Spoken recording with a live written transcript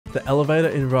The elevator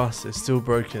in Rust is still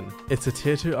broken. It's a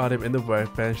tier 2 item in the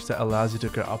workbench that allows you to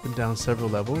go up and down several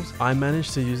levels. I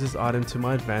managed to use this item to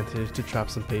my advantage to trap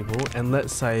some people, and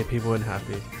let's say people weren't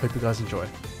happy. Hope you guys enjoy.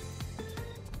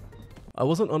 I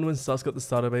wasn't on when Sus got the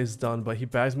starter base done, but he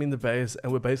bags me in the base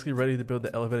and we're basically ready to build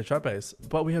the elevator trap base.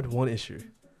 But we had one issue.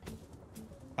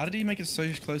 How did he make it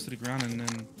so close to the ground and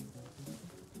then...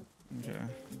 Okay.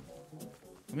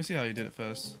 Let me see how he did it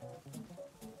first.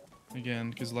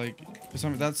 Again, because like, for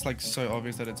some that's like so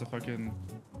obvious that it's a fucking...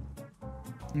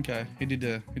 Okay, he did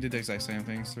the exact same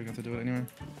thing, so we got to do it anyway.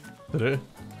 Did it?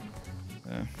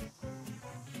 Yeah.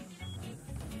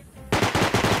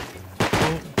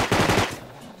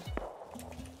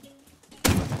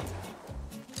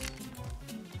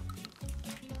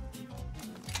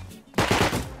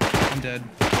 I'm dead.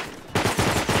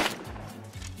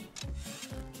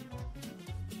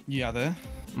 Yeah, there.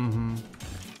 Mm-hmm.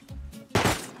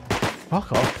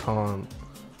 Fuck off, can't.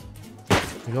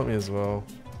 You got me as well.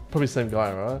 Probably same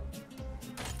guy, right?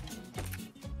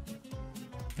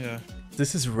 Yeah.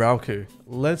 This is Rauku.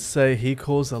 Let's say he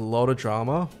caused a lot of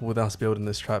drama with us building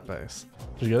this trap base.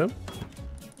 Did you get him?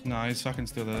 No, he's fucking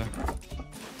still there.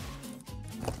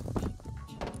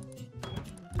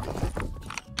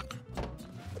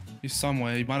 He's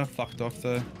somewhere. He might have fucked off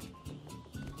there.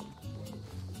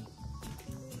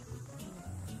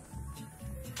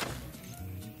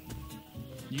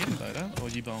 You getting Boda or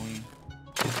you bowling?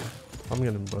 I'm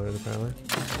getting bowed apparently.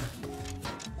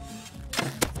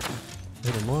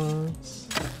 Hit him once.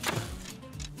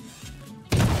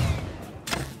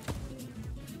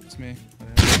 It's me.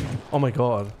 Oh my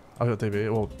god. I got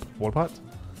DB. Or water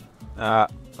pipe?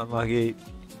 Unlucky.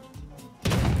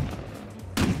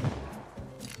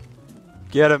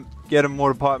 Get him,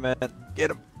 water pipe man.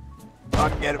 Get him.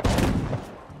 Fucking get him.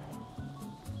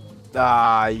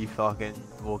 Ah, you fucking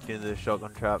walked into the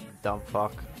shotgun trap, dumb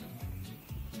fuck.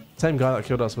 Same guy that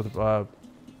killed us with that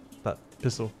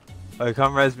pistol. Oh,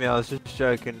 come res me, I was just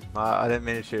joking. I didn't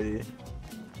mean to shoot you.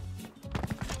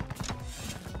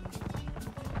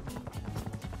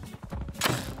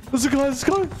 There's a guy, there's a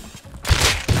guy!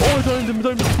 Oh,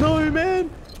 don't, no man!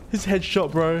 His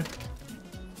headshot, bro.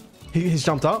 He's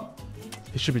jumped up.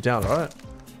 He should be down, right?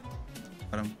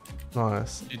 Got him.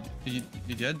 Nice. You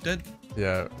dead?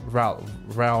 Yeah, Rao,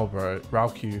 bro.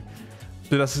 Rauku.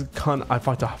 Dude, that's a cunt. I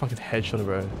fucked a fucking headshot,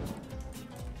 bro.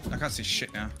 I can't see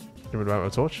shit now. You want a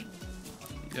torch?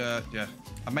 Yeah.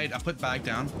 I put bag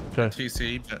down. Okay.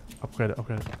 TC, but Upgrade it.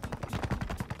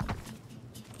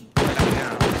 bag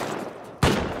down.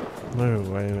 No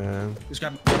way, man. Just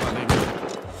grab my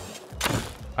lever.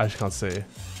 I just can't see.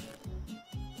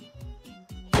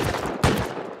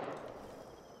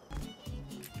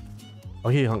 Oh,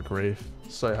 he hunt grief.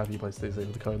 So happy you placed these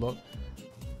with the code lock.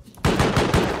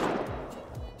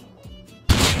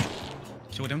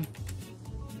 Killed him.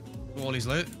 All his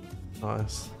loot.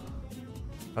 Nice.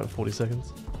 About 40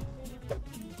 seconds.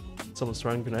 Someone's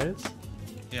throwing grenades.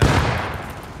 Yeah.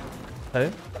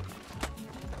 Hey?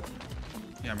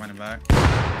 Yeah, I'm running back.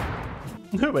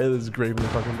 No way there's grief in the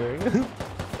fucking thing.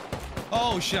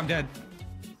 Oh shit, I'm dead.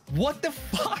 What the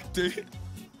fuck, dude?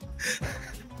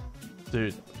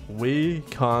 Dude, we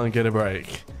can't get a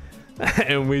break.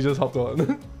 And we just hopped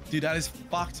on. Dude, that is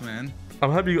fucked, man.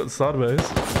 I'm happy you got the starter base.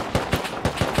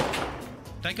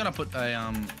 Thank God I put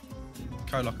a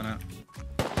code lock on it.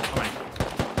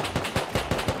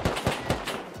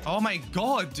 Oh my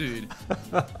god, dude.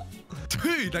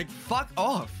 Dude, like fuck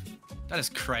off. That is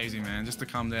crazy, man. Just to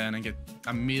come there and then get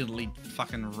immediately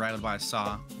fucking raided by a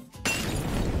SAR.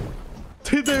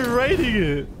 Dude, they're raiding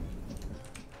it.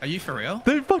 Are you for real?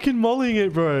 They're fucking mollying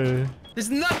it, bro. There's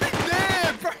nothing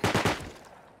there, bro.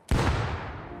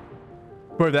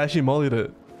 Bro, they actually mollied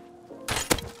it.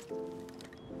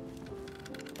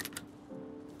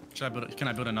 Should I build it? Can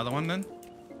I build another one then?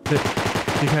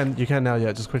 You can now,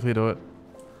 yeah. Just quickly do it.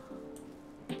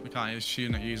 We can't. He's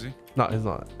shooting at easy. No, it's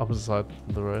not. Opposite side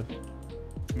of the road.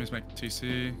 Let me just make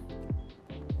TC.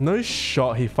 No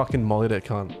shot, he fucking mollied it,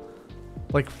 cunt.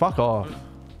 Like, fuck off.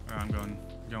 Alright, I'm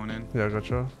going in. Yeah,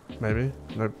 gotcha. Maybe.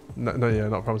 No, yeah,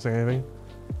 not promising anything.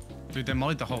 Dude, they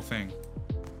mollied the whole thing.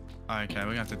 Okay, we're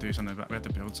gonna have to do something. We have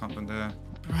to build something there.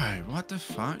 Bro, what the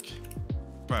fuck?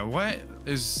 Bro, what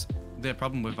is their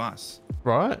problem with us?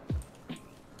 Right?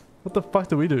 What the fuck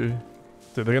do we do?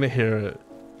 Dude, they're gonna hear it.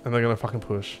 And they're gonna fucking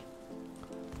push.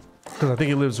 Because I think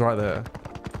he lives right there.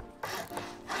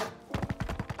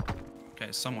 Okay,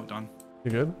 it's somewhat done.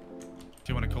 You good? If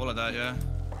you want to call it that, yeah.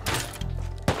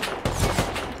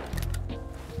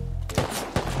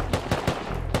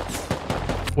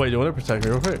 Wait, do you want to protect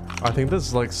me real quick? I think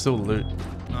there's like still loot.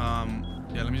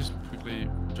 Yeah, let me just quickly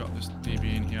drop this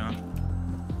DB in here.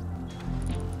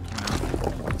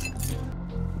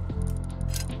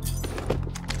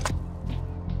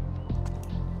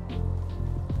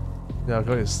 Yeah, I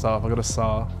got his stuff. I got a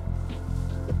saw.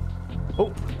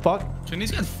 Oh, fuck. He's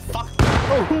getting fucked.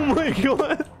 Oh my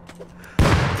god.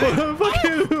 What a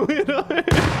fucking weirdo.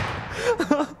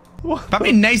 How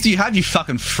many nades do you have, you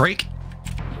fucking freak?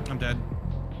 I'm dead.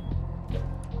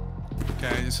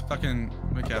 Okay, just fucking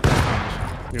look out.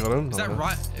 You got him? Is that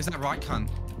right? Is that right, cunt?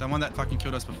 The one that fucking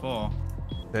killed us before.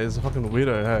 Yeah, he's a fucking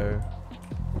weirdo, hey.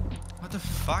 What the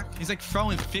fuck? He's like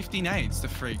throwing 50 nades, the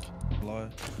freak. Low.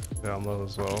 Yeah, I'm low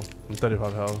as well. I'm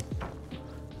 35 health.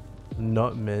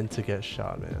 Not meant to get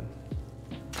shot, man.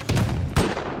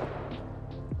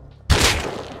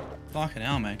 Fucking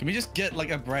hell, man. Can we just get like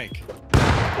a break?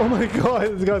 Oh my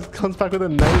god, this guy comes back with a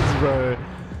nades, bro.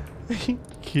 Are you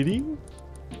kidding?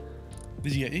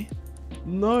 Did he get you?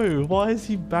 No, why is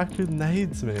he back with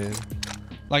nades, man?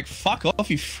 Like, fuck off,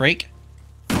 you freak.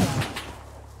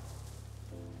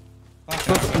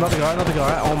 Another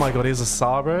guy. Oh my god, he's a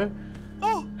SAR, bro.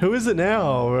 Oh! Who is it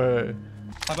now, bro?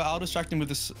 How about I'll distract him with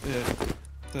this,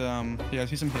 yeah,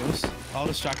 here's some heals. I'll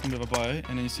distract him with a bow, and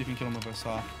then you see if you can kill him with a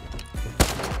SAR.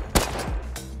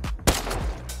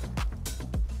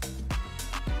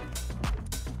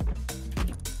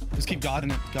 Just keep guarding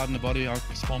the body. I'll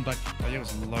spawn back. Oh yeah, it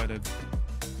was loaded.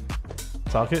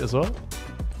 Target as well?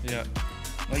 Yeah.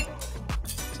 Like,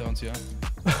 someone's here.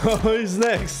 Who's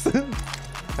next?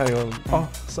 Hang on. Oh,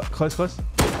 close.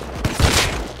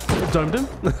 Domed him.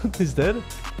 He's dead.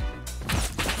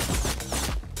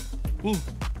 Ooh.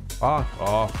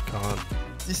 Oh, can't.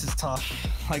 This is tough.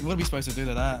 Like, what are we supposed to do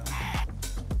to that?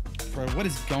 Bro, what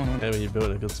is going on? Yeah, when you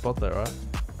build a good spot there, right?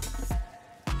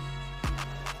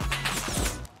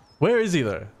 Where is he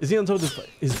though? Is he on top of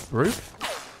his roof?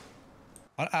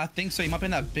 I think so. He might be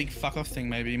in that big fuck off thing,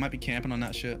 maybe. He might be camping on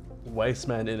that shit. Waste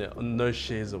man in it. No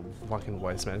shit, he's a fucking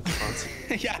waste man.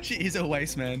 He actually is a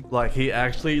waste man. Like, he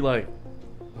actually, like...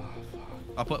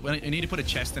 We need to put a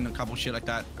chest and a couple shit like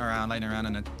that around, laying around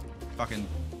in a fucking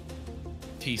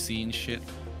TC and shit.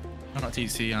 No, not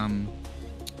TC,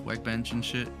 workbench and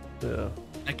shit. Yeah.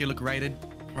 Make it look rated.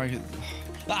 I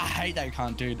hate that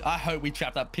cunt, dude. I hope we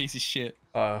trap that piece of shit.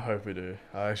 I hope we do.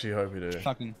 I actually hope we do.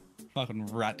 Fucking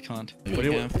rat cunt. What do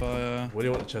you want? Campfire. What do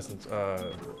you want the chest and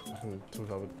tool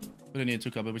cupboard? We don't need a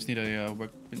tool cupboard. We just need a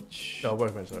workbench. Oh,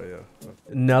 workbench. Sorry, yeah.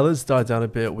 Now let's dive down a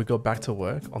bit. We got back to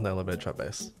work on the elevator trap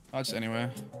base. Oh, just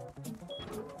anywhere.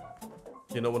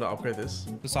 You don't want to upgrade this?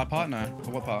 The side part? No.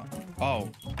 For what part? Oh.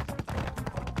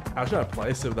 How should I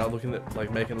place it without looking at,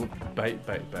 like, making it look bait,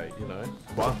 you know?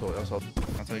 Well, I thought that's all.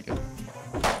 I'll take it.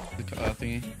 The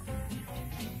thingy.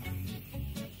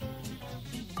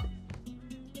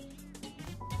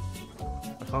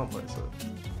 I can't place it.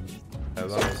 Yeah,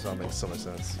 that makes so much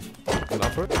sense. Good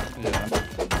up for it? Yeah.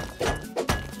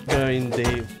 Going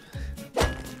deep.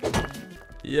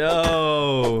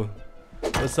 Yo!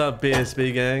 What's up,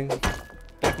 BSB gang?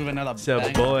 Back with another It's your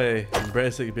boy,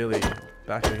 Brasic Billy.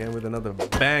 Back again with another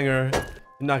banger.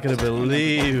 You're not gonna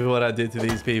believe what I did to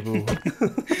these people.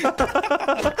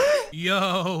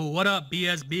 Yo, what up,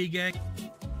 BSB gang?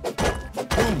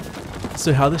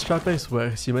 So how this trap base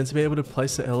works, you're meant to be able to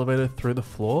place the elevator through the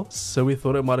floor. So we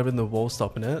thought it might have been the wall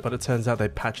stopping it, but it turns out they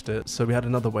patched it. So we had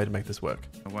another way to make this work.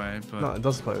 Away, but... No, it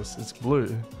does close. It's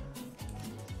blue.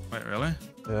 Wait, really?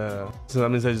 Yeah. So that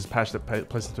means they just patched it,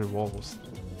 placed it through walls.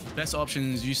 Best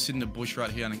option is you sit in the bush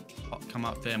right here and come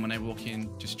up there, and when they walk in,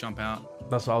 just jump out.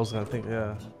 That's what I was gonna think,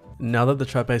 yeah. Now that the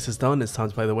trap base is done, it's time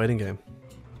to play the waiting game.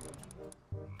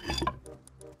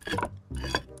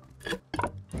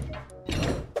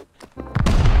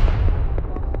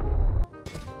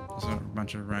 There's a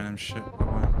bunch of random shit.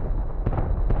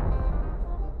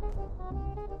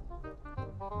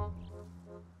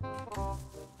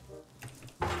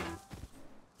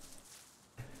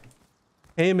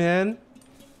 Hey man,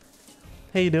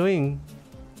 how you doing?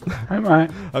 Hi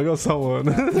mate. I got someone.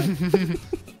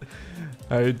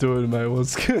 How you doing, mate?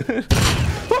 What's good?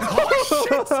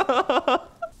 Oh,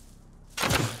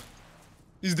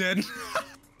 he's dead.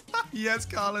 Yes,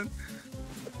 Karlin.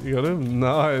 You got him?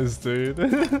 Nice, dude.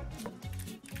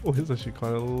 Oh, he's actually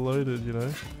kind of loaded, you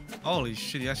know? Holy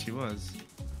shit, he actually was.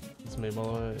 It's me, by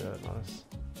the way. Yeah, nice.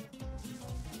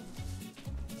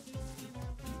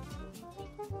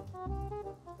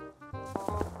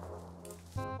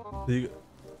 Is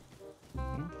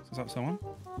that someone?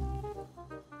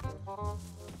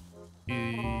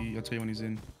 I'll tell you when he's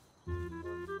in.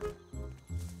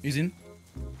 He's in.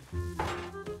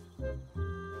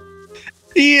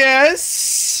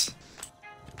 Yes!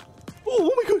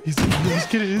 Oh my god, he's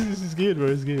good, he's good, bro,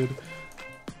 he's good.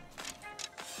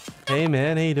 Hey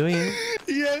man, how you doing?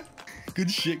 Yeah.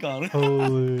 Good shit, Karlin.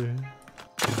 Holy.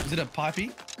 Is it a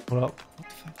pipey? What up? What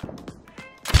the fuck?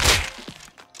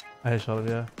 I shot him,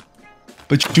 yeah.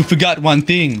 But you forgot one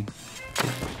thing.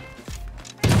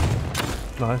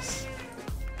 Nice.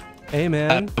 Hey,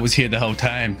 man. I was here the whole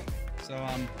time. So,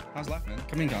 how's life, man?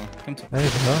 Come in, Carl. Come to. Hey,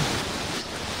 bro.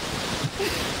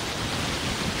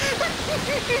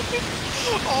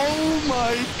 Oh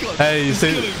my god. Hey, you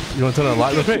see? You want to turn on the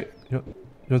light real quick? You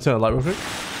want to turn on the light real quick?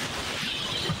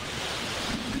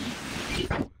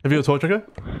 Have you got a torch trigger?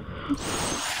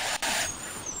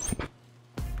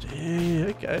 Gee,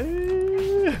 okay.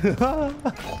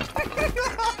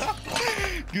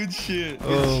 Good shit. Good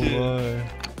Oh shit. my.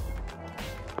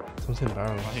 Someone's in the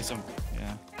barrel. I hear some.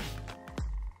 Yeah.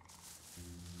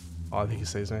 Oh, I think he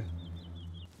sees me.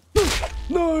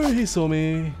 No, he saw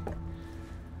me.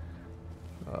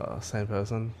 Same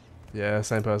person. Yeah,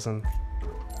 same person.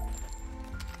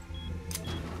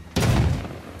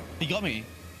 He got me.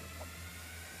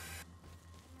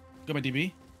 Got my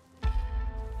DB.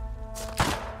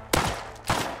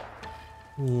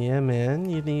 Yeah, man.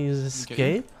 You didn't use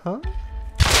escape, huh?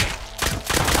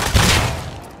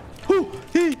 Woo!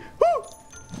 Woo!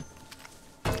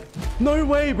 No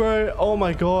way, bro. Oh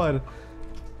my god.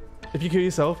 If you kill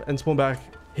yourself and spawn back,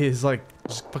 he's like,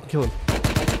 just fucking kill him.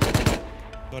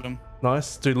 Got him.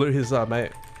 Nice. Dude, loot his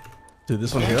mate. Dude,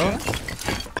 this one here.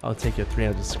 I'll take your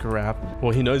 300 scrap.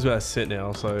 Well, he knows where I sit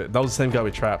now, so that was the same guy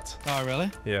we trapped. Oh,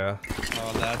 really? Yeah.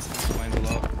 Oh, that explains a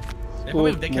lot. They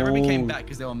probably came back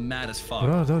because they were mad as fuck.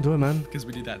 No, don't do it, man. Because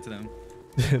we did that to them.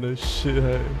 Yeah, no shit,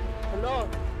 hey. Hello.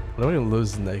 I don't even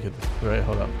lose naked. Wait,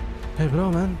 hold up. Hey,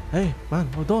 bro, man. Hey, man,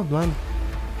 hold on, man.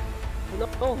 Hello.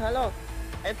 Oh, hello.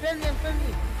 I'm friendly. I'm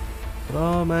friendly.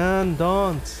 Bro, man,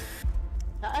 don't.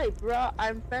 Hi, bro.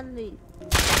 I'm friendly.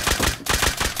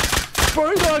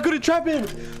 Bro, no, I couldn't trap him.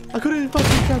 I couldn't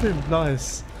fucking trap him.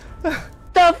 Nice.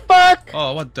 The fuck?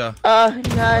 Oh, what the?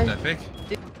 Nice. What the heck?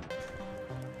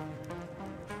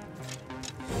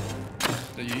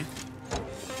 Is that you?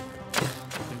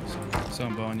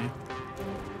 Someone behind you.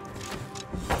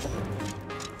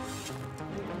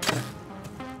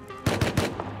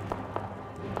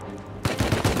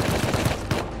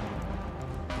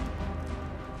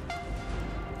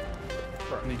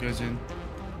 And he goes in.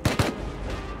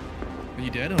 Are you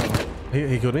dead or?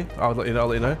 He killed me. I'll let you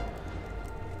know.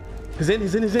 He's in.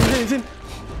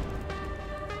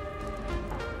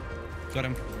 Got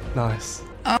him. Nice.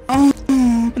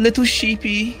 Oh, little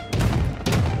sheepy.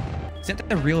 Is that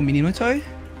the real Minimoto?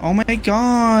 Oh my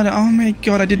god. Oh my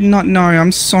god. I did not know.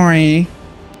 I'm sorry.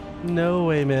 No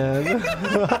way, man.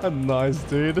 Nice,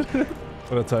 dude.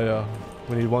 What I tell ya,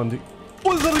 we need one.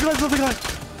 Oh, there's another guy.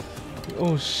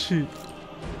 Oh shit.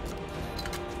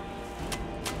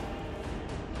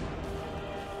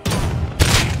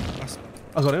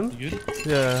 I got him. You good?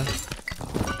 Yeah.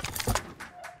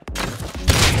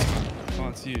 Oh,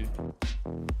 it's you.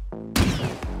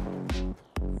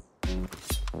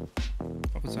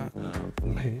 What was that?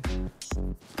 Me.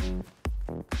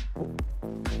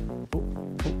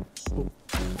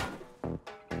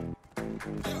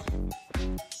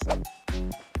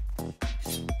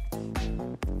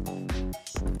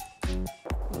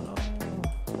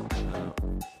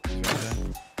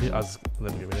 I was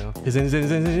letting him now. He's in.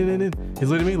 He's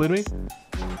leading me.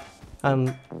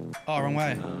 Oh, wrong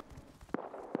way.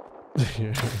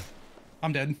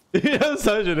 I'm dead. Yeah,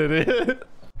 such an idiot.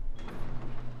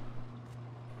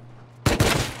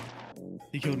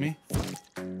 He killed me.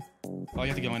 Oh, you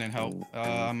have to go in and help.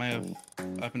 I may have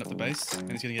opened up the base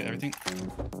and he's gonna get everything.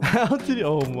 How did he?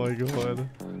 Oh my god.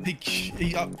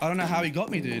 I don't know how he got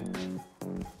me, dude.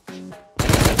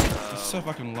 He's so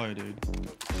fucking low, dude.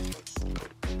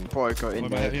 Probably got in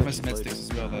there. He has med sticks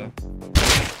as well there.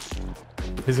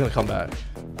 He's gonna come back.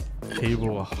 He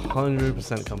will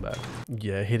 100% come back.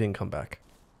 Yeah, he didn't come back.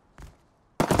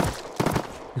 He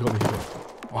got me.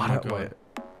 Oh my god.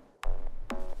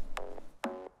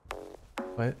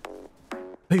 Wait.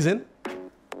 He's in.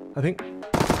 I think.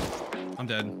 I'm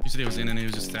dead. You said he was in and he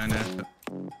was just standing there.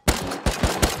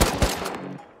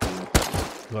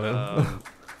 Got it.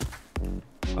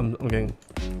 I'm getting.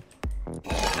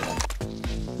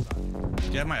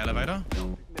 Do you have my elevator?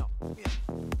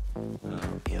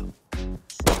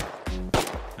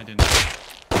 I didn't.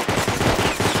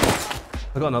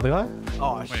 I got another guy.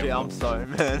 Oh shit, I'm sorry,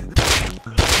 man.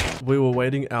 We were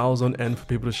waiting hours on end for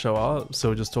people to show up, so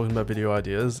we're just talking about video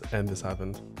ideas, and this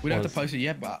happened. We don't have to post it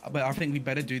yet, but I think we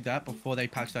better do that before they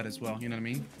patch that as well. You know what I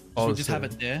mean? So Oh, we just have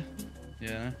it there.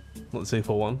 Yeah. Let's see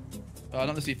for one.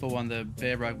 Not the C4 one, the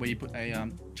bear rug where you put a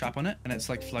trap on it and it's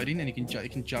like floating and you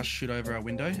can just shoot over a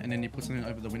window and then you put something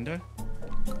over the window.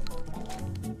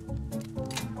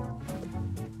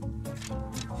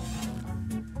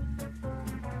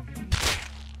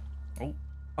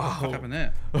 What happened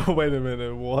there? Wait a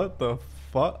minute, what the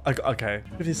fuck? Okay,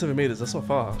 57 meters, that's not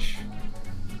far.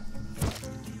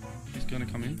 He's gonna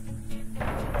come in.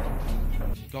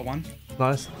 Got one.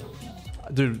 Nice.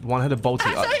 Dude, one had a bolty.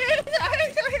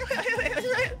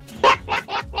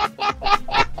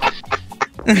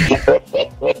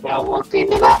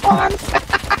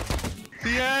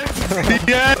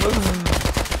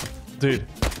 Dude,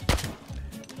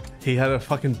 he had a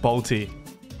fucking bolty.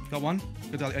 Got one.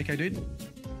 Good AK, dude.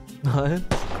 Nice.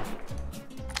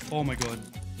 Oh my god.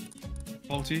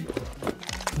 Bolty.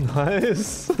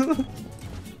 Nice.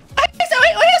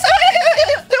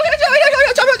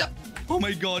 Oh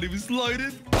my god, he was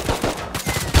loaded.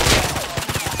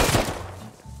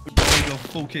 We got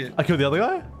full kit. I killed the other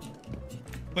guy?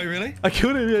 Wait, really? I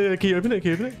killed him, yeah. Can you open it? Can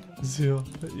you open it? Zero.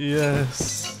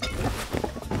 Yes.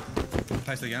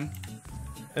 Taste it again.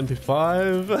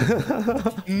 MP5.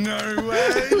 No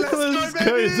way. Let's go,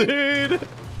 baby. Dude.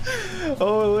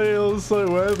 Holy, it was so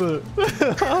worth it.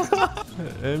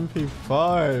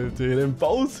 MP5, dude, and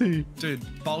bolty. Dude,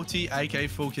 bolty AK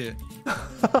full kit.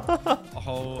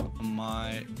 Oh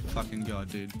my fucking god,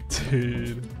 dude.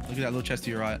 Dude. Look at that little chest to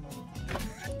your right.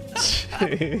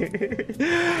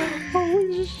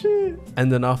 Holy shit.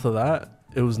 And then after that,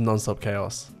 it was non-stop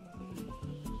chaos.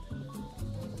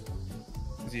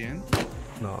 Is he in?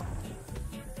 No.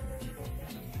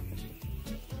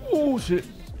 Oh shit.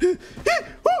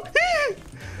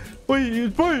 Wait,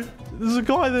 bro, there's a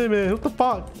guy there, man. What the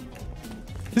fuck?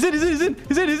 He's in.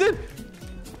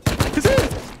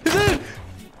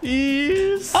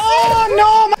 Yes. Oh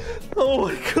no! Oh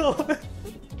my god.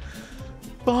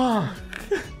 Fuck.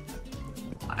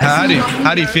 How do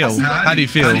you feel? How do you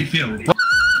feel?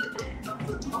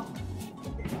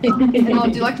 Oh,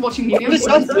 do you like watching memes?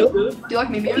 Do you like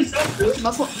memes? You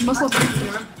must love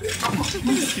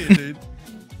Dude.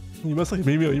 You must like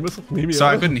Mimio. You must like Mimio.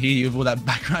 Sorry, I couldn't hear you with all that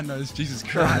background noise. Jesus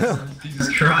Christ. Jesus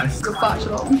Christ. Good fart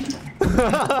shit.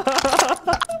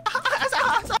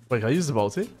 Wait, can I use the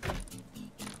bolty?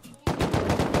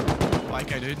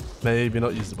 Okay, dude. Maybe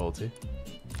not use the bolty.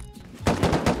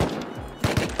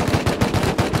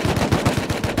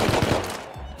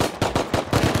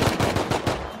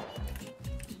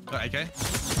 Got AK?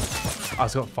 I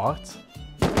just got fucked.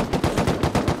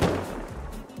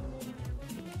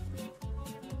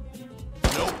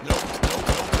 Nope.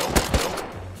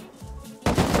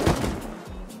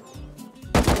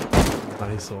 Oh,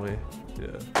 he saw me.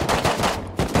 Yeah.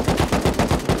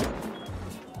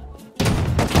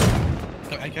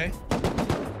 Got AK?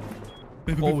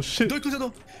 Oh shit. Don't close that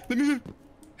door. Let me move.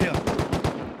 Here.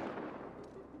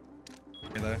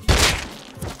 Hello.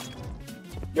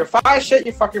 You're fire shit,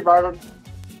 you fucking Byron.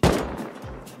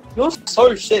 You're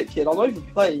so shit, kid. I'm not even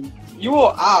playing. You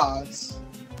were ass.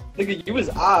 Nigga, you was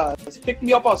ass. Pick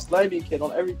me up on slamming, kid,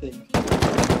 on everything.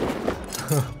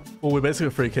 Well, we basically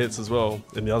got 3 kids as well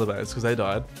in the other base because they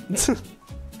died.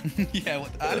 Yeah,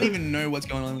 I don't even know what's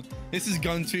going on. This is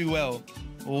going too well.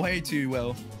 Way too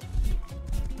well.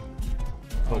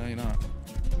 Oh, no, you're not.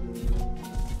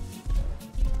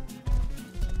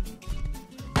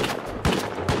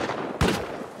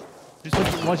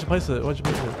 Why'd you place it? Why'd you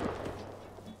place it?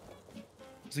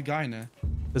 There's a guy in there.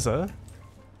 Is there?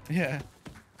 Yeah.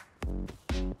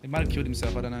 He might have killed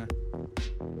himself, I don't know.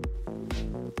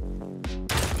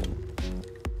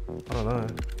 I don't know.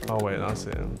 Oh wait, I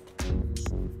see him.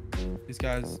 These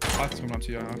guys, Pike's coming up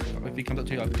to you. If he comes up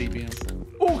to you, I'll DP him.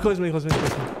 Oh, close me.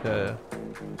 Yeah.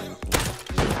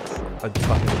 I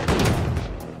fucking.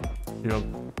 You know.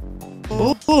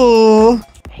 Oh.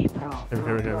 Hey, bro.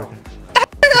 Here.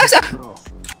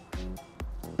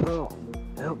 Bro,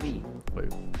 help me. Wait,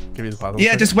 give me the path.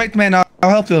 Yeah, just wait, man. I'll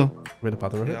help you. Give me the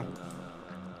path already. Yeah.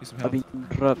 Need some I've help. been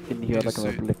trapped in here like a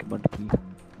monkey.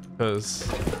 Because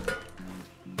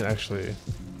it actually.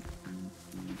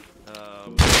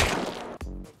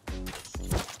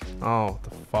 Oh, the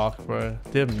fuck, bro.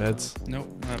 Do you have meds? Nope,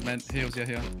 man. Heals, yeah,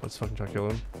 here. Let's fucking try to kill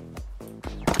him.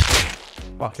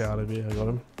 Fuck out of here, I got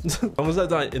him. As long as I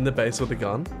die in the base with a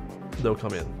gun, they'll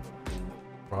come in.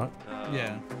 Right?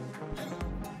 Yeah.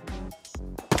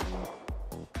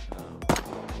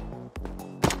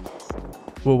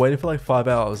 We were waiting for like 5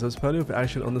 hours. There was plenty of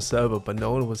action on the server, but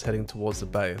no one was heading towards the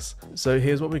base. So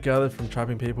here's what we gathered from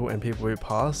trapping people and people we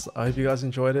passed. I hope you guys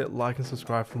enjoyed it. Like and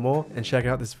subscribe for more. And check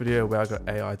out this video where I got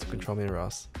AI to control me and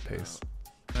Russ. Peace.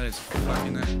 That is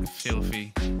fucking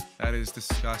filthy. That is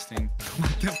disgusting.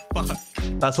 What the fuck?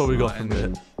 That's what we got from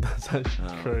it. That's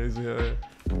actually crazy. Yeah.